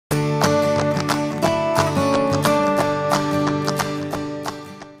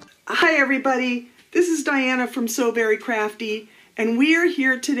everybody, this is Diana from Sew Very Crafty, and we are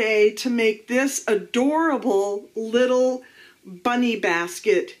here today to make this adorable little bunny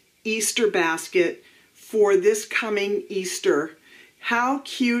basket, Easter basket, for this coming Easter. How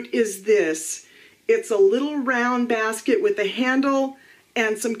cute is this? It's a little round basket with a handle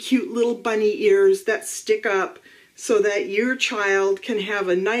and some cute little bunny ears that stick up so that your child can have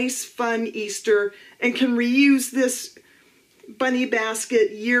a nice, fun Easter and can reuse this bunny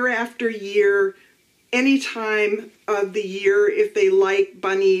basket year after year, any time of the year if they like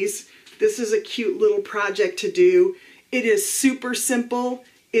bunnies. This is a cute little project to do. It is super simple.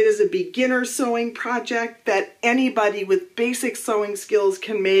 It is a beginner sewing project that anybody with basic sewing skills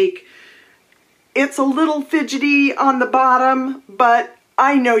can make. It's a little fidgety on the bottom, but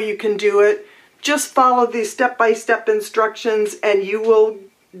I know you can do it. Just follow these step-by-step instructions and you will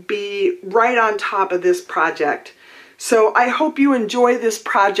be right on top of this project. So I hope you enjoy this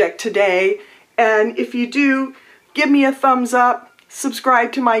project today, and if you do, give me a thumbs up,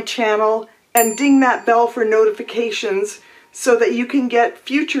 subscribe to my channel, and ding that bell for notifications so that you can get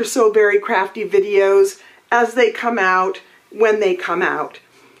future Sew Very Crafty videos as they come out, when they come out.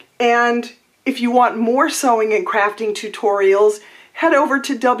 And if you want more sewing and crafting tutorials, head over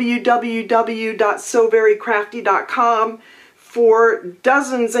to www.sewverycrafty.com for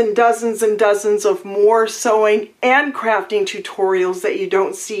dozens and dozens and dozens of more sewing and crafting tutorials that you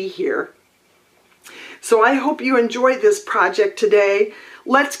don't see here. So I hope you enjoy this project today.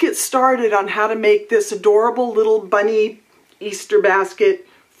 Let's get started on how to make this adorable little bunny Easter basket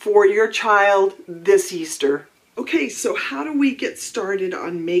for your child this Easter. Okay, so how do we get started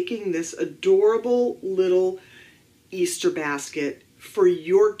on making this adorable little Easter basket for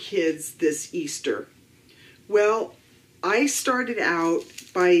your kids this Easter? Well, I started out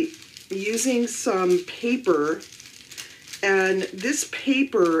by using some paper, and this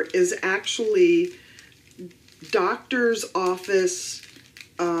paper is actually doctor's office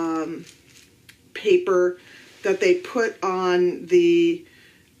paper that they put on the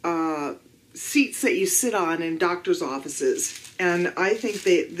seats that you sit on in doctor's offices. And I think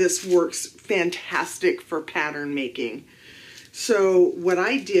this works fantastic for pattern making. So what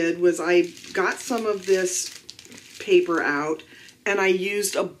I did was I got some of this paper out and I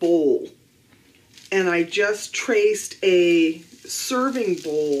used a bowl, and I just traced a serving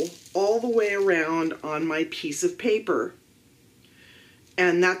bowl all the way around on my piece of paper,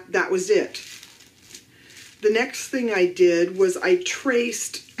 and that was it. The next thing I did was I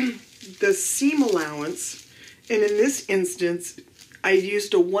traced the seam allowance, and in this instance I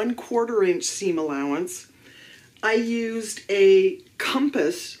used a 1/4 inch seam allowance. I used a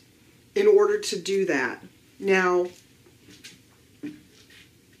compass in order to do that. Now,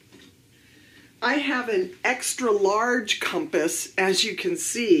 I have an extra large compass, as you can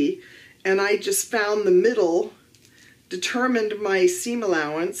see, and I just found the middle, determined my seam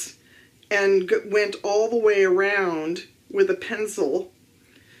allowance, and went all the way around with a pencil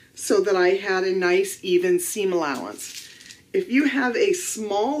so that I had a nice even seam allowance. If you have a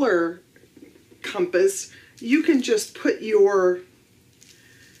smaller compass, you can just put your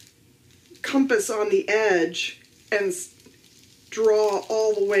compass on the edge and draw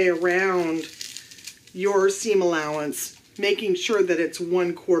all the way around your seam allowance, making sure that it's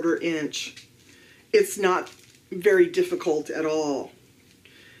 1/4 inch. It's not very difficult at all.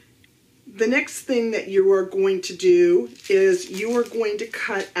 The next thing that you are going to do is you are going to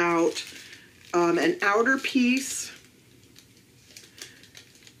cut out an outer piece,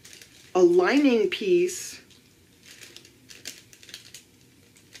 a lining piece,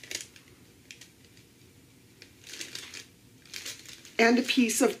 and a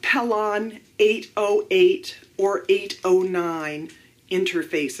piece of Pellon 808 or 809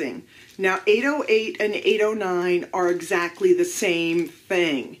 interfacing. Now 808 and 809 are exactly the same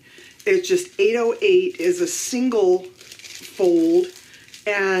thing. It's just 808 is a single fold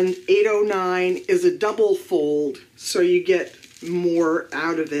and 809 is a double fold, so you get more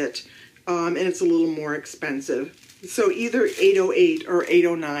out of it, and it's a little more expensive. So either 808 or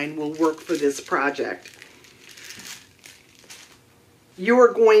 809 will work for this project. You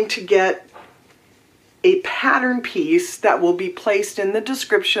are going to get a pattern piece that will be placed in the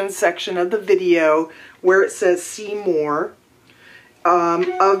description section of the video where it says see more,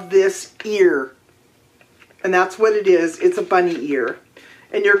 of this ear. And that's what it is. It's a bunny ear.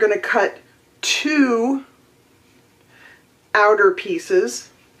 And you're going to cut 2 outer pieces,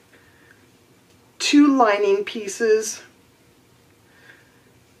 2 lining pieces,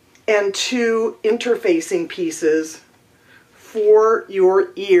 and 2 interfacing pieces for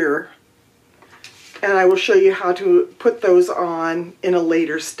your ear, and I will show you how to put those on in a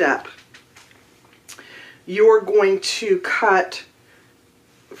later step. you are going to cut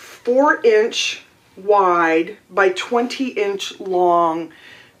 4-inch wide by 20-inch long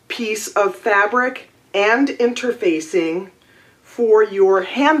piece of fabric and interfacing for your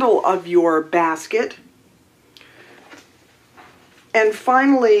handle of your basket. And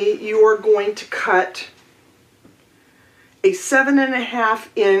finally, you are going to cut a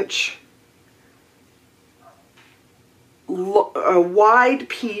 7.5-inch wide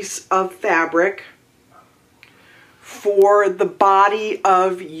piece of fabric for the body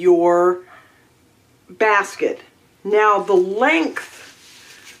of your basket. Now, the length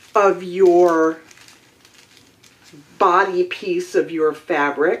of your body piece of your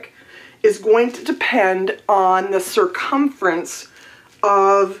fabric is going to depend on the circumference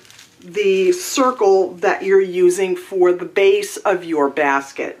of the circle that you're using for the base of your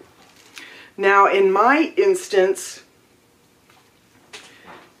basket. Now, in my instance,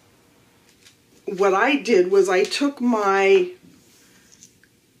 what I did was I took my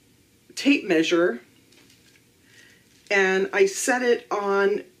tape measure and I set it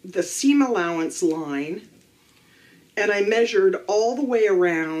on the seam allowance line, and I measured all the way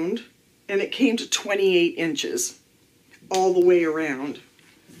around, and it came to 28 inches all the way around.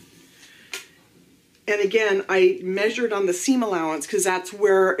 And again, I measured on the seam allowance because that's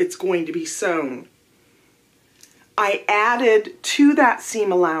where it's going to be sewn. I added to that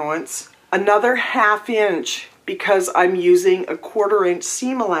seam allowance another 1/2 inch because I'm using a 1/4 inch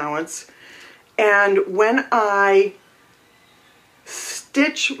seam allowance. And when I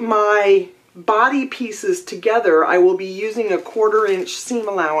stitch my body pieces together, I will be using a 1/4 inch seam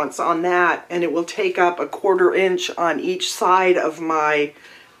allowance on that, and it will take up a 1/4 inch on each side of my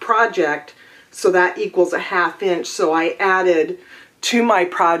project, so that equals a 1/2 inch. So I added to my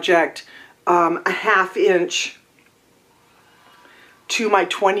project a 1/2 inch to my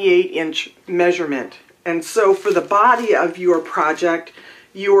 28-inch measurement. And so for the body of your project,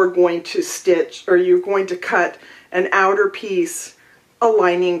 you are going to stitch, or you're going to cut an outer piece, a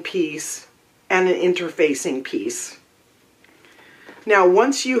lining piece, and an interfacing piece. Now,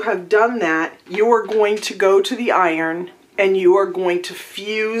 once you have done that, you are going to go to the iron and you are going to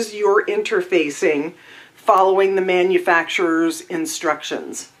fuse your interfacing following the manufacturer's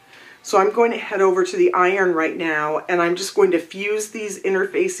instructions. So I'm going to head over to the iron right now, and I'm just going to fuse these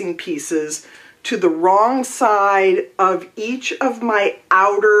interfacing pieces to the wrong side of each of my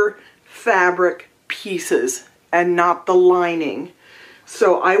outer fabric pieces and not the lining.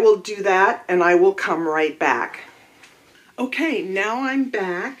 So I will do that and I will come right back. Okay, now I'm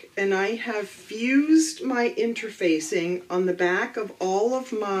back and I have fused my interfacing on the back of all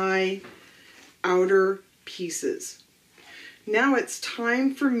of my outer pieces. Now it's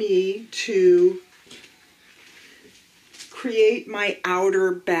time for me to create my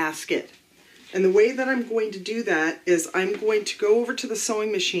outer basket. And the way that I'm going to do that is I'm going to go over to the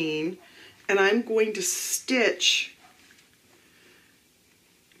sewing machine and I'm going to stitch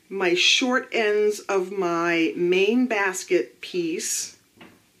my short ends of my main basket piece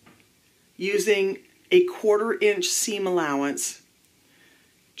using a 1/4 inch seam allowance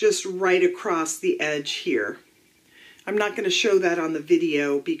just right across the edge here. I'm not going to show that on the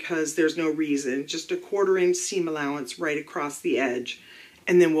video because there's no reason. Just a 1/4 inch seam allowance right across the edge,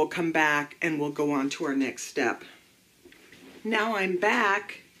 and then we'll come back and we'll go on to our next step. Now I'm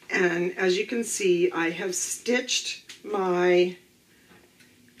back, and as you can see, I have stitched my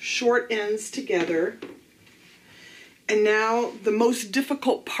short ends together. And now the most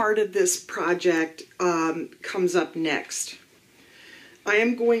difficult part of this project comes up next. I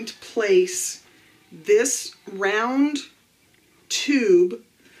am going to place this round tube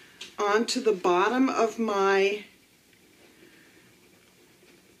onto the bottom of my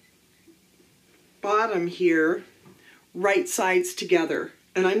bottom here, right sides together.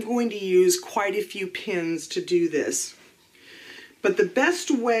 And I'm going to use quite a few pins to do this. But the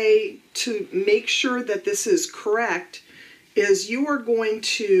best way to make sure that this is correct is you are going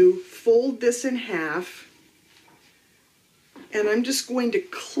to fold this in half, and I'm just going to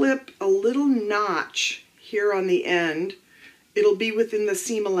clip a little notch here on the end. It'll be within the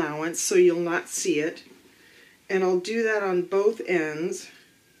seam allowance, so you'll not see it. And I'll do that on both ends.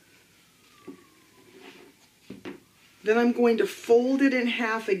 Then I'm going to fold it in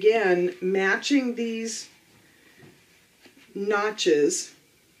half again, matching these notches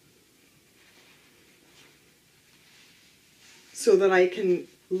so that I can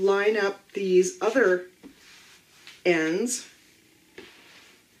line up these other ends.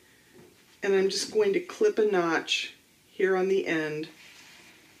 And I'm just going to clip a notch here on the end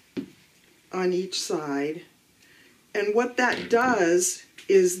on each side. And what that does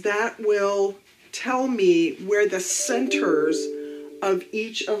is that will tell me where the centers of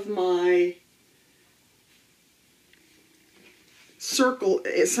each of my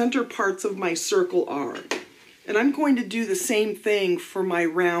center parts of my circle are. And I'm going to do the same thing for my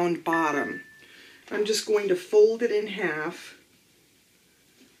round bottom. I'm just going to fold it in half.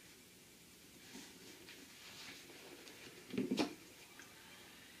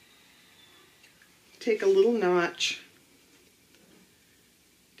 Take a little notch.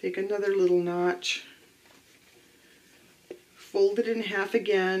 Take another little notch. Fold it in half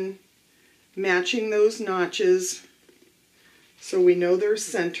again, matching those notches so we know they're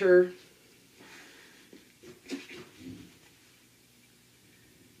center.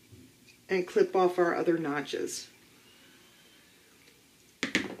 And clip off our other notches.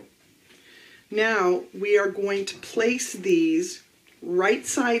 Now we are going to place these right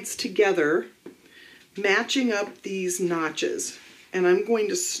sides together, matching up these notches. And I'm going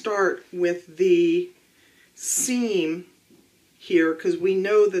to start with the seam here because we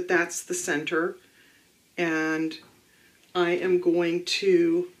know that that's the center. And I am going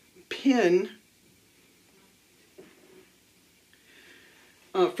to pin.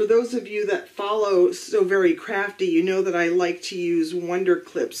 For those of you that follow So Very Crafty, you know that I like to use Wonder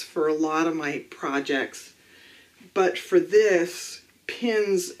Clips for a lot of my projects. But for this,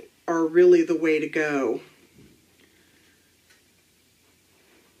 pins are really the way to go.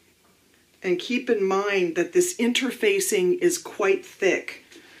 And keep in mind that this interfacing is quite thick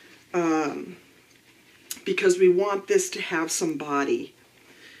because we want this to have some body.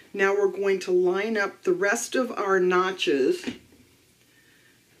 Now we're going to line up the rest of our notches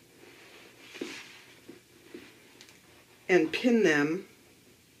and pin them.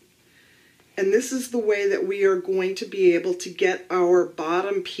 And this is the way that we are going to be able to get our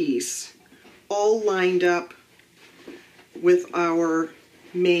bottom piece all lined up with our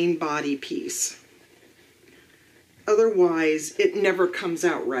main body piece. Otherwise, it never comes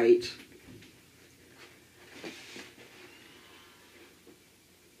out right.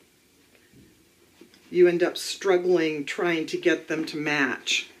 You end up struggling trying to get them to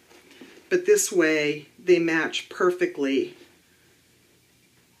match. But this way, they match perfectly.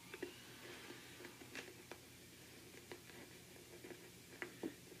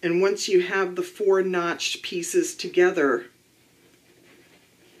 And once you have the 4 notched pieces together,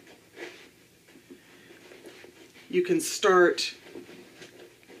 you can start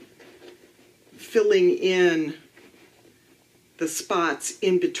filling in the spots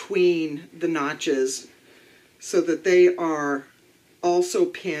in between the notches so that they are also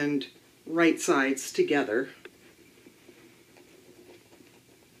pinned right sides together.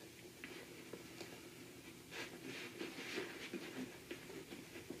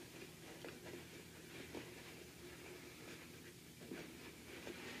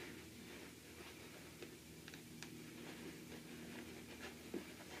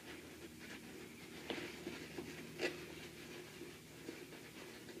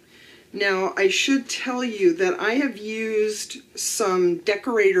 Now, I should tell you that I have used some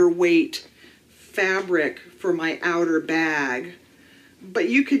decorator weight fabric for my outer bag, but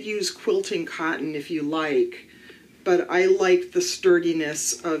you could use quilting cotton if you like, but I like the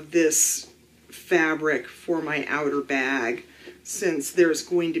sturdiness of this fabric for my outer bag since there's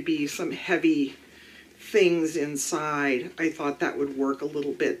going to be some heavy things inside. I thought that would work a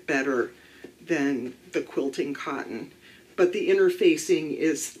little bit better than the quilting cotton. But the interfacing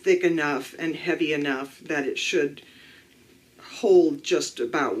is thick enough and heavy enough that it should hold just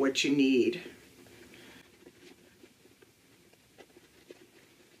about what you need.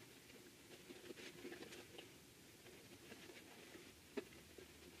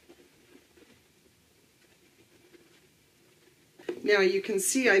 Now you can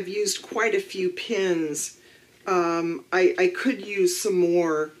see I've used quite a few pins. I could use some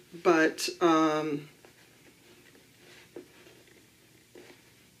more, but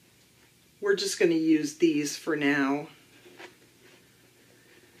we're just going to use these for now.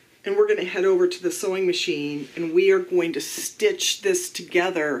 And we're going to head over to the sewing machine and we are going to stitch this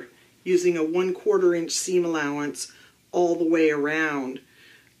together using a 1/4 inch seam allowance all the way around,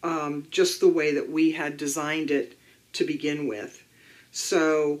 just the way that we had designed it to begin with.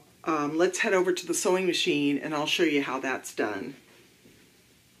 So let's head over to the sewing machine and I'll show you how that's done.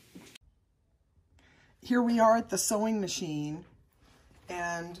 Here we are at the sewing machine,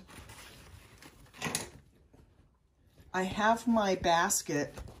 and I have my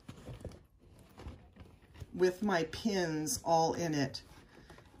basket with my pins all in it.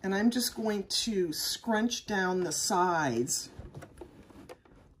 And I'm just going to scrunch down the sides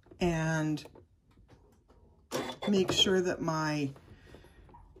and make sure that my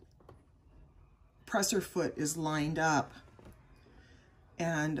presser foot is lined up,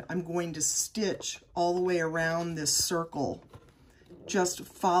 and I'm going to stitch all the way around this circle, just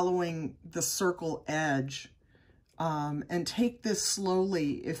following the circle edge. And take this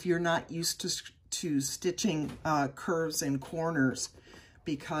slowly if you're not used to stitching curves and corners,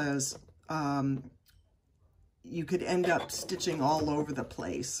 because you could end up stitching all over the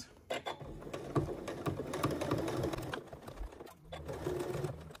place.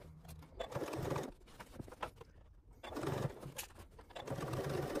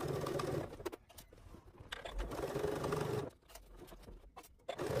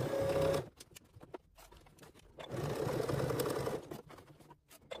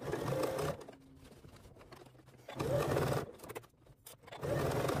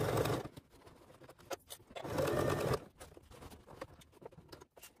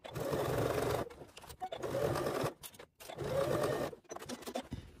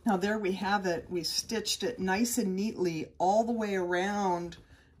 Now there we have it. We stitched it nice and neatly all the way around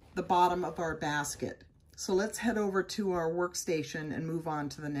the bottom of our basket. So let's head over to our workstation and move on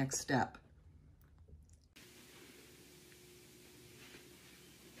to the next step.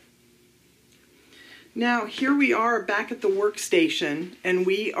 Now here we are back at the workstation, and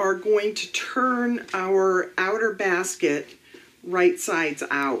we are going to turn our outer basket right sides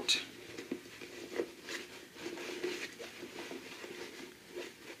out.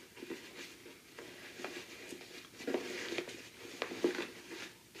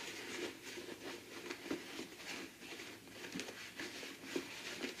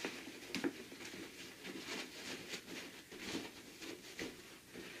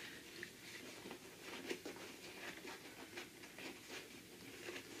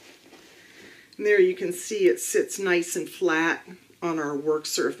 And there you can see it sits nice and flat on our work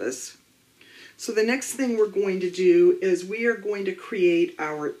surface. So the next thing we're going to do is we are going to create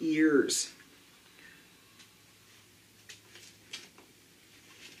our ears.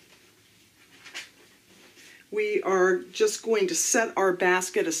 We are just going to set our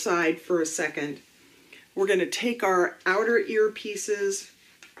basket aside for a second. We're going to take our outer ear pieces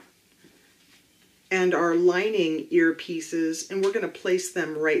and our lining ear pieces, and we're going to place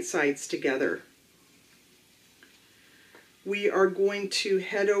them right sides together. We are going to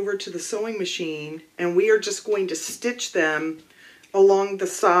head over to the sewing machine, and we are just going to stitch them along the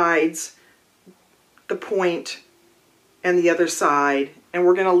sides, the point, and the other side, and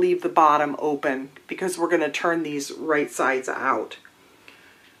we're going to leave the bottom open because we're going to turn these right sides out.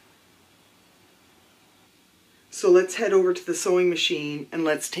 So let's head over to the sewing machine and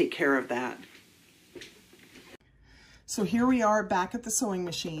let's take care of that. So here we are back at the sewing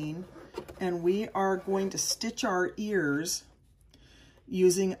machine, and we are going to stitch our ears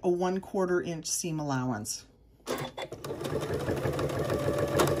using a 1/4 inch seam allowance.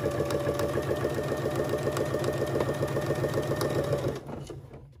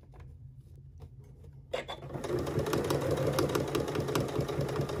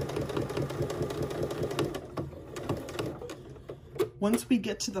 Once we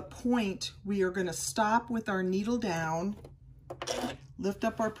get to the point, we are going to stop with our needle down, lift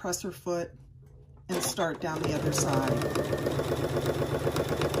up our presser foot, and start down the other side.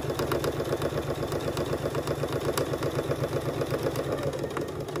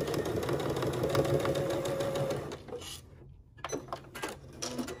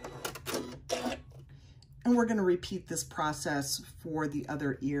 And we're going to repeat this process for the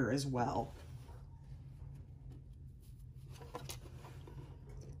other ear as well.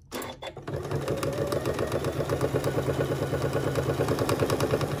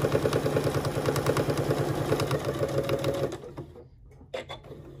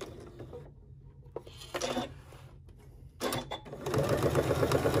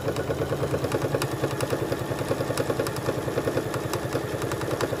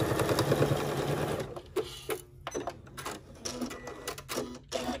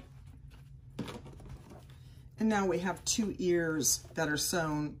 And now we have 2 ears that are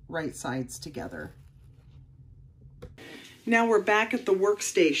sewn right sides together. Now we're back at the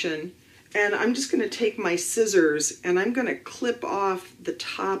workstation, and I'm just going to take my scissors and I'm going to clip off the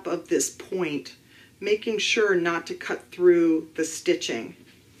top of this point, making sure not to cut through the stitching.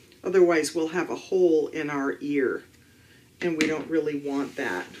 Otherwise we'll have a hole in our ear, and we don't really want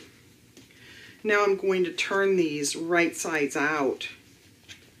that. Now I'm going to turn these right sides out.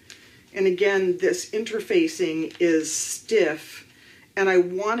 And again, this interfacing is stiff, and I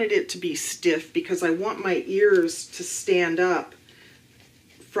wanted it to be stiff because I want my ears to stand up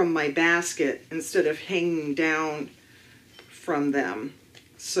from my basket instead of hanging down from them.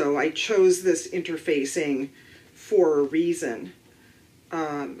 So I chose this interfacing for a reason.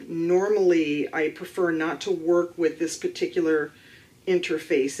 Normally, I prefer not to work with this particular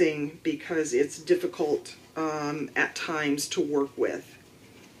interfacing because it's difficult at times to work with.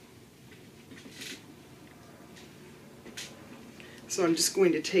 So I'm just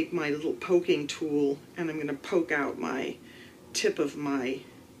going to take my little poking tool and I'm going to poke out my tip of my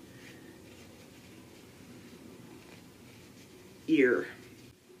ear.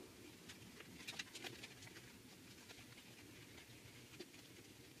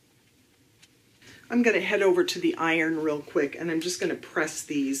 I'm going to head over to the iron real quick and I'm just going to press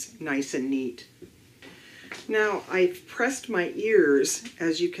these nice and neat. Now I've pressed my ears,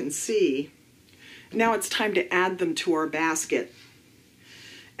 as you can see. Now it's time to add them to our basket.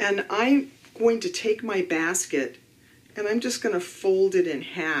 And I'm going to take my basket and I'm just going to fold it in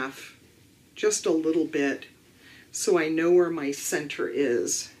half just a little bit so I know where my center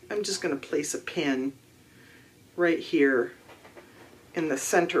is. I'm just going to place a pin right here in the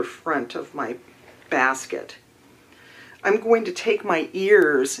center front of my basket. I'm going to take my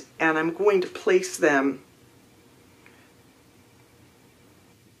ears and I'm going to place them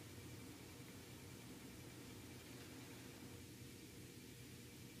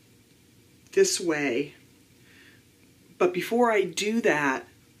this way. But before I do that,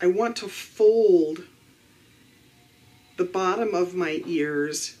 I want to fold the bottom of my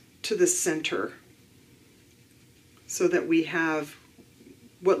ears to the center so that we have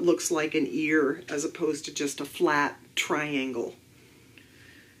what looks like an ear as opposed to just a flat triangle.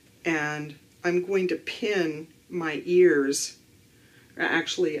 And I'm going to pin my ears.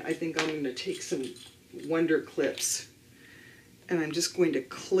 Actually, I think I'm going to take some Wonder Clips and I'm just going to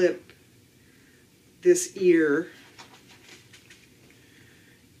clip this ear,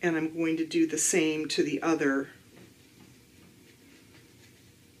 and I'm going to do the same to the other.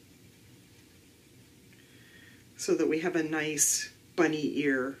 So that we have a nice bunny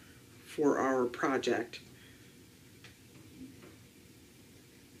ear for our project.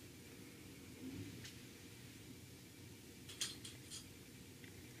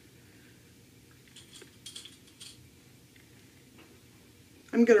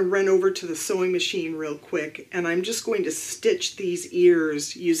 I'm going to run over to the sewing machine real quick and I'm just going to stitch these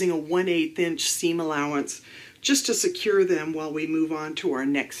ears using a 1/8 inch seam allowance just to secure them while we move on to our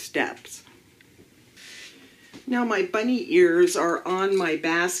next steps. Now my bunny ears are on my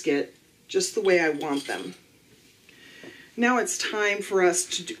basket just the way I want them. Now it's time for us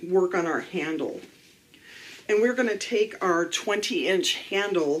to work on our handle. And we're going to take our 20-inch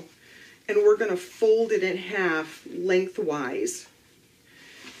handle and we're going to fold it in half lengthwise.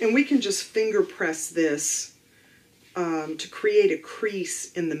 And we can just finger press this to create a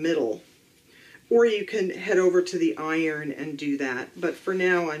crease in the middle. Or you can head over to the iron and do that. But for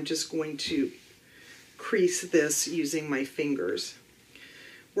now, I'm just going to crease this using my fingers.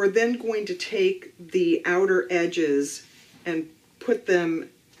 We're then going to take the outer edges and put them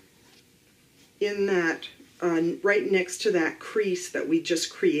in that, right next to that crease that we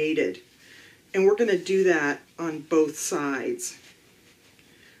just created. And we're going to do that on both sides,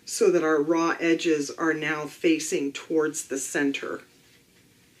 so that our raw edges are now facing towards the center.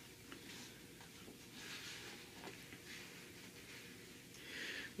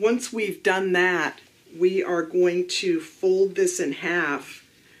 Once we've done that, we are going to fold this in half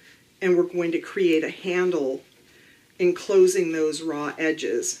and we're going to create a handle enclosing those raw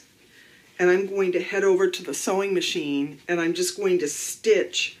edges. And I'm going to head over to the sewing machine and I'm just going to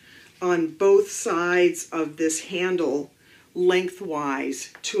stitch on both sides of this handle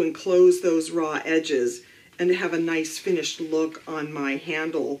lengthwise to enclose those raw edges and to have a nice finished look on my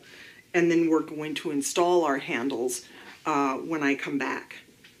handle. And then we're going to install our handles when I come back.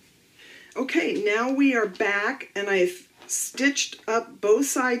 Okay, now we are back and I've stitched up both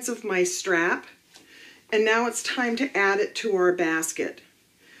sides of my strap and now it's time to add it to our basket.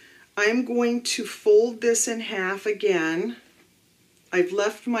 I'm going to fold this in half again. I've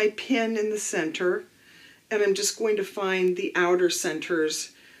left my pin in the center. And I'm just going to find the outer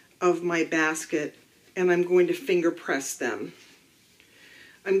centers of my basket and I'm going to finger press them.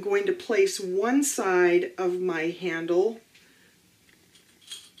 I'm going to place one side of my handle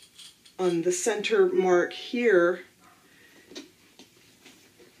on the center mark here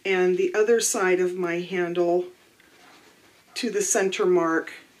and the other side of my handle to the center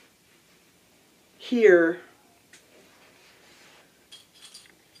mark here.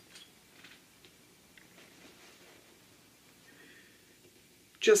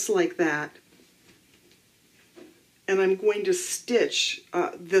 Just like that. And I'm going to stitch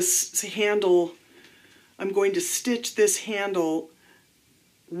this handle, I'm going to stitch this handle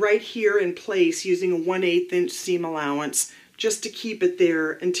right here in place using a 1/8 inch seam allowance just to keep it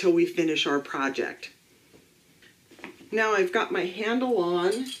there until we finish our project. Now I've got my handle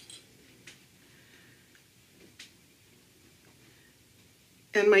on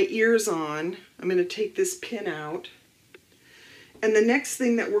and my ears on. I'm going to take this pin out. And the next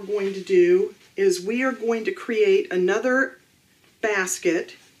thing that we're going to do is we are going to create another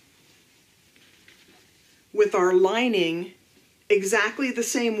basket with our lining exactly the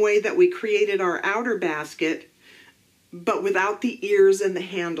same way that we created our outer basket, but without the ears and the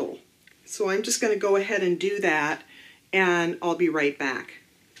handle. So I'm just going to go ahead and do that, and I'll be right back.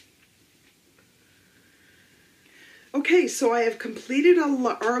 Okay, so I have completed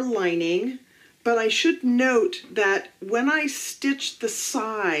our lining, but I should note that when I stitch the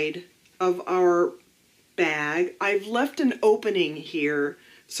side of our bag, I've left an opening here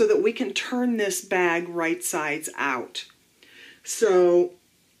so that we can turn this bag right sides out. So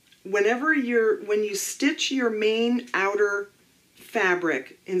when you stitch your main outer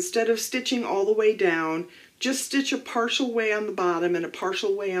fabric, instead of stitching all the way down, just stitch a partial way on the bottom and a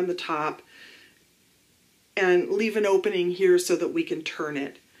partial way on the top, and leave an opening here so that we can turn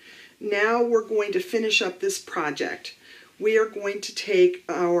it. Now we're going to finish up this project. We are going to take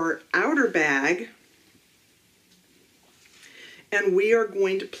our outer bag and we are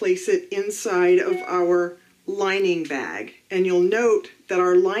going to place it inside of our lining bag. And you'll note that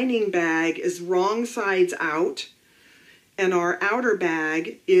our lining bag is wrong sides out and our outer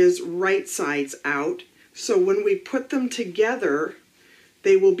bag is right sides out. So when we put them together,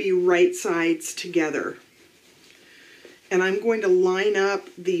 they will be right sides together. And I'm going to line up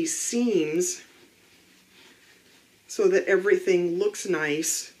these seams so that everything looks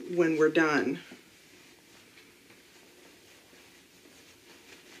nice when we're done.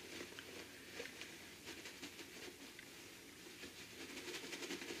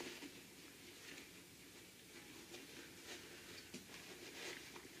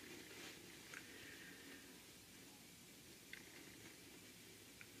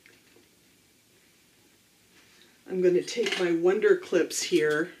 I'm going to take my Wonder Clips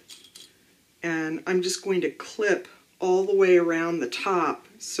here and I'm just going to clip all the way around the top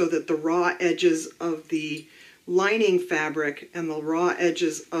so that the raw edges of the lining fabric and the raw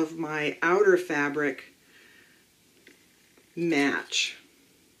edges of my outer fabric match.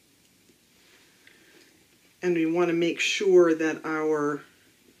 And we want to make sure that our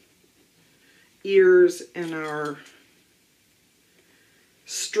ears and our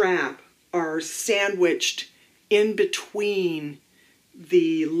strap are sandwiched in between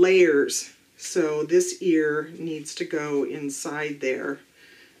the layers. So this ear needs to go inside there,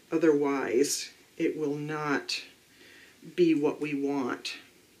 otherwise it will not be what we want.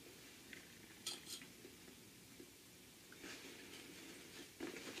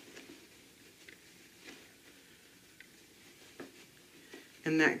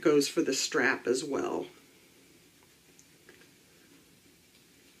 And that goes for the strap as well.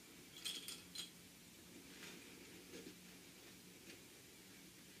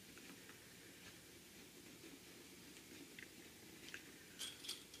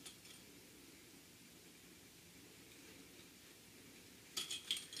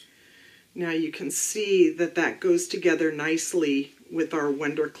 Now you can see that that goes together nicely with our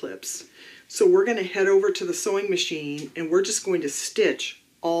Wonder Clips. So we're going to head over to the sewing machine and we're just going to stitch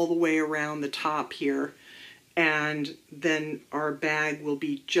all the way around the top here, and then our bag will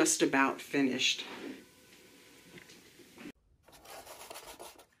be just about finished.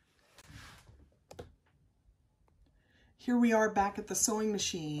 Here we are back at the sewing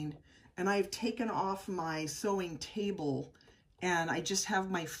machine, and I've taken off my sewing table and I just have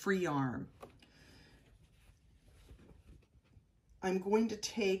my free arm. I'm going to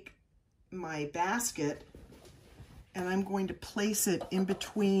take my basket and I'm going to place it in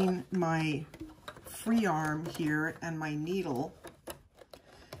between my free arm here and my needle,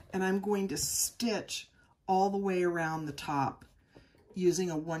 and I'm going to stitch all the way around the top using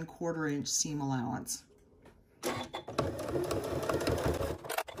a 1/4 inch seam allowance.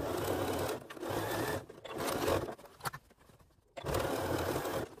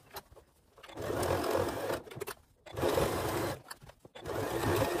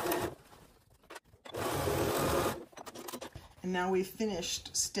 And now we've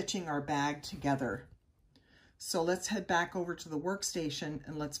finished stitching our bag together. So let's head back over to the workstation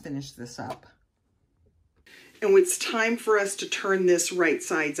and let's finish this up. And it's time for us to turn this right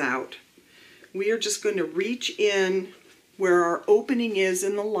sides out. We are just going to reach in where our opening is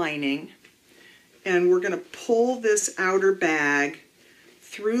in the lining, and we're going to pull this outer bag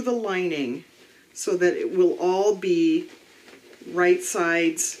through the lining so that it will all be right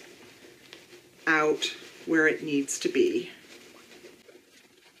sides out where it needs to be.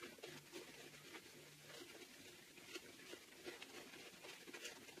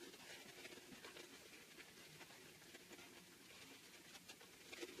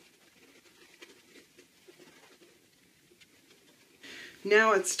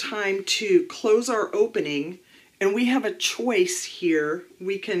 Now it's time to close our opening, and we have a choice here.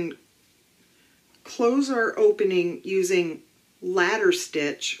 We can close our opening using ladder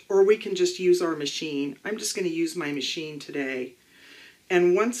stitch, or we can just use our machine. I'm just going to use my machine today.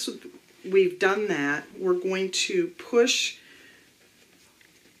 And once we've done that, we're going to push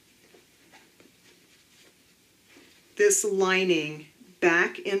this lining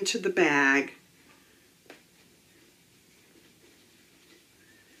back into the bag.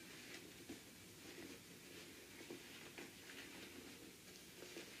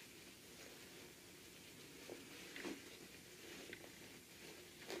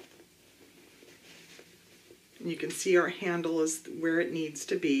 You can see our handle is where it needs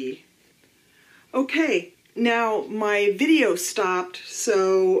to be. Okay, now my video stopped,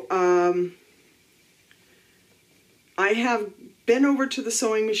 so I have been over to the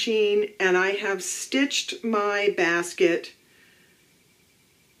sewing machine and I have stitched my basket,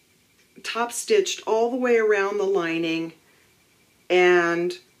 top stitched all the way around the lining,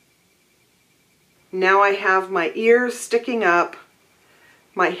 and now I have my ears sticking up,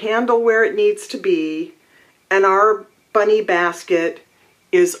 my handle where it needs to be, and our bunny basket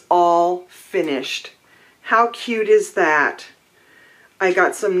is all finished. How cute is that? I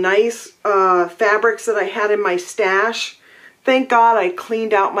got some nice fabrics that I had in my stash. Thank God I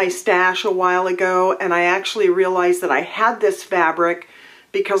cleaned out my stash a while ago, and I actually realized that I had this fabric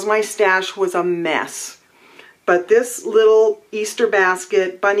because my stash was a mess. But this little Easter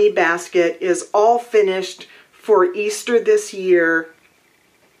basket, bunny basket, is all finished for Easter this year.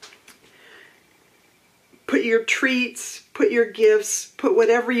 Put your treats, put your gifts, put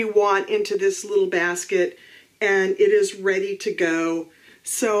whatever you want into this little basket, and it is ready to go.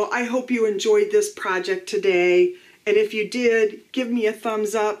 So I hope you enjoyed this project today, and if you did, give me a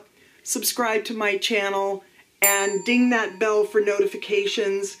thumbs up, subscribe to my channel, and ding that bell for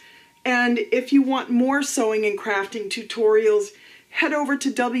notifications. And if you want more sewing and crafting tutorials, head over to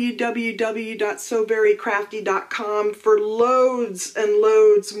www.sewverycrafty.com for loads and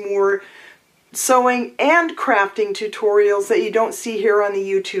loads more sewing and crafting tutorials that you don't see here on the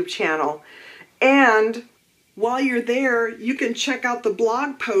YouTube channel. And while you're there, you can check out the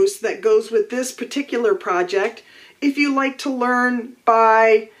blog post that goes with this particular project if you like to learn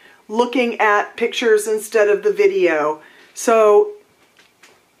by looking at pictures instead of the video. So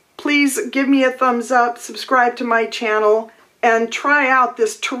please give me a thumbs up, subscribe to my channel, and try out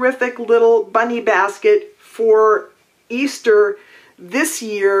this terrific little bunny basket for Easter this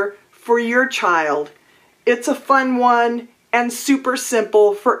year for your child. It's a fun one and super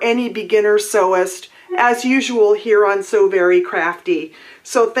simple for any beginner sewist, as usual here on Sew Very Crafty.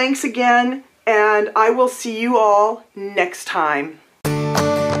 So thanks again, and I will see you all next time.